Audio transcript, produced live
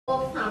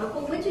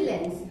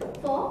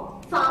pharmacovigilance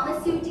for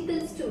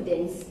pharmaceutical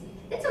students?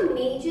 It's a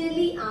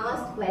majorly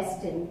asked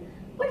question.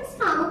 What is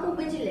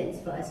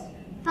pharmacovigilance first?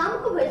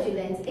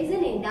 Pharmacovigilance is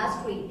an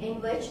industry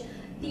in which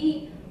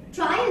the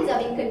trials are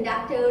being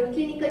conducted,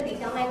 clinical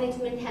data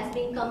management has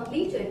been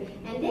completed,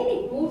 and then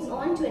it moves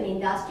on to an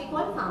industry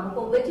called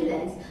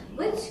pharmacovigilance,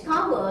 which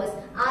covers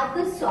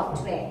other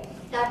software.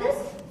 That is,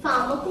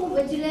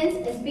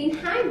 pharmacovigilance has been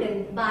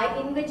handled by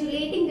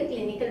invigilating the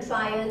clinical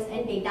trials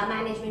and data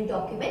management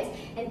documents,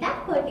 and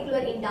that particular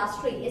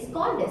industry is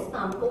called as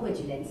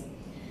pharmacovigilance.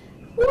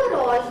 Who are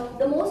all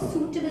the most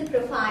suitable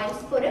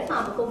profiles for a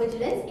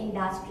pharmacovigilance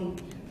industry?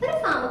 For a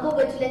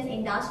pharmacovigilance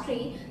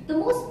industry, the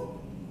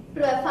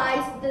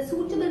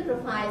suitable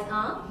profiles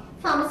are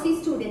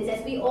pharmacy students.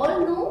 As we all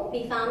know,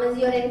 we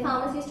pharmacy or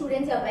pharmacy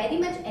students are very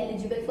much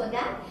eligible for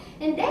that.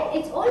 And then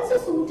it's also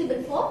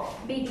suitable for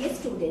BDS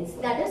students.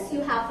 That is,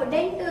 you have for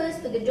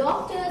dentists, for the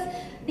doctors,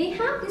 they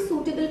have the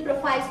suitable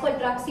profiles for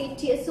drug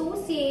safety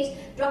associates,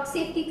 drug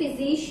safety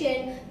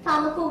physician,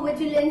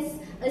 pharmacovigilance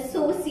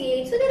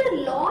associate. So there are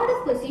a lot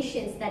of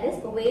positions that is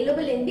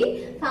available in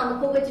the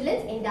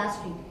pharmacovigilance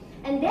industry.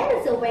 And there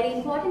is a very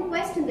important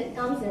question that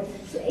comes in.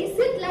 So is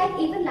it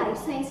like even life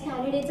science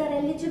candidates are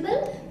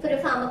eligible for a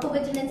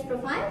pharmacovigilance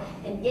profile?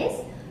 And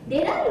yes,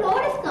 there are a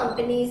lot of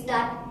companies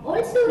that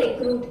also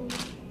recruit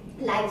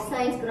life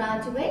science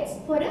graduates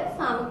for a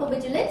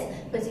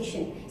pharmacovigilance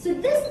position. So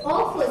this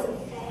offers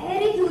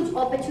very huge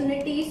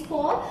opportunities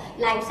for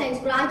life science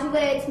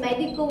graduates,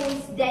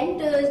 medicals,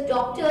 dentists,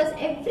 doctors,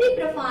 every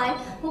profile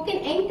who can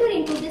enter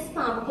into this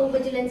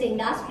pharmacovigilance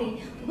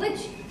industry,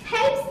 which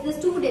helps the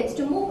students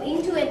to move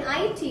into an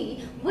IT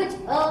with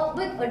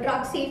a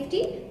drug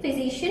safety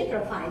physician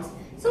profiles.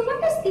 So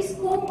what is the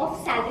scope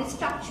of salary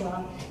structure,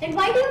 and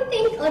why do you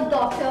think a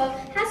doctor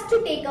has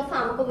to take a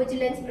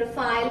pharmacovigilance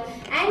profile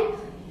and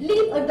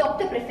leave a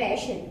doctor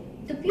profession?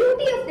 The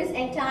beauty of this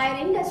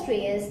entire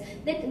industry is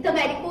that the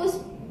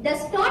medicos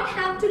does not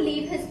have to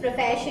leave his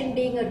profession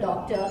being a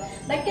doctor,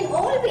 but can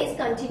always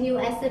continue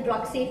as a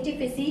drug safety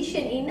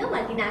physician in a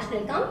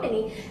multinational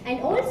company and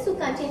also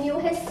continue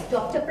his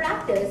doctor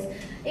practice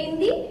in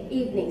the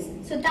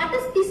evenings. So that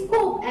is the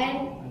scope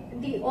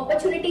and the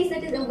opportunities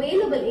that is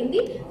available in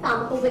the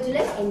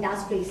pharmacovigilance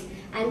industries.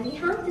 And we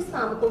have this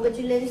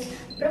pharmacovigilance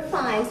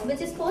profiles which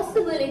is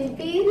possible in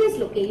various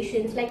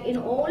locations, like in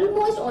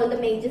almost all the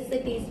major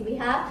cities. We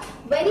have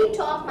very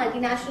top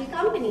multinational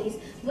companies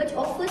which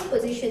offers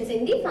positions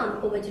in the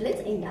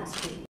pharmacovigilance industry.